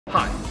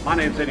Hi, my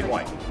name's Eddie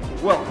White.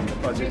 Welcome to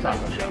Fuzzy's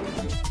Taco Show.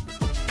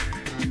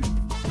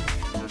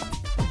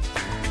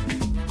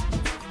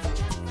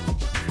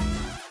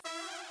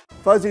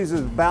 Fuzzy's is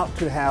about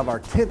to have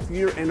our 10th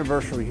year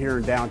anniversary here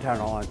in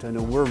downtown Arlington,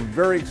 and we're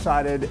very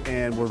excited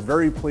and we're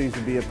very pleased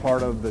to be a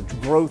part of the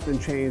growth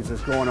and change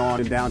that's going on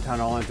in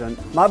downtown Arlington.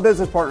 My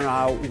business partner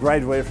and I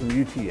graduated from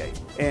UTA,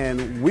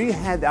 and we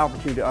had the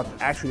opportunity to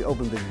actually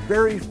open the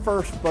very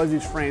first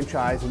Fuzzy's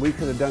franchise, and we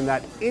could have done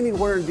that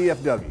anywhere in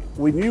DFW.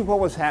 We knew what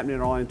was happening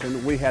in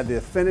Arlington. We had the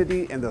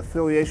affinity and the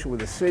affiliation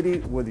with the city,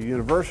 with the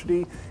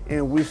university,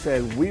 and we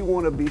said we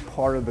want to be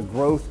part of the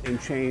growth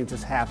and change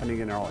that's happening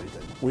in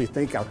Arlington. We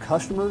thank our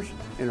customers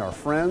and our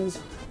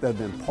friends that have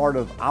been part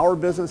of our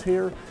business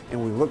here,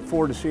 and we look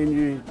forward to seeing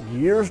you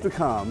years to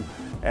come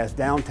as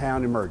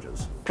downtown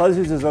emerges.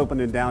 Fuzzy's is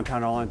open in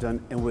downtown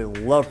Arlington, and we'd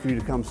love for you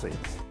to come see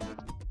us.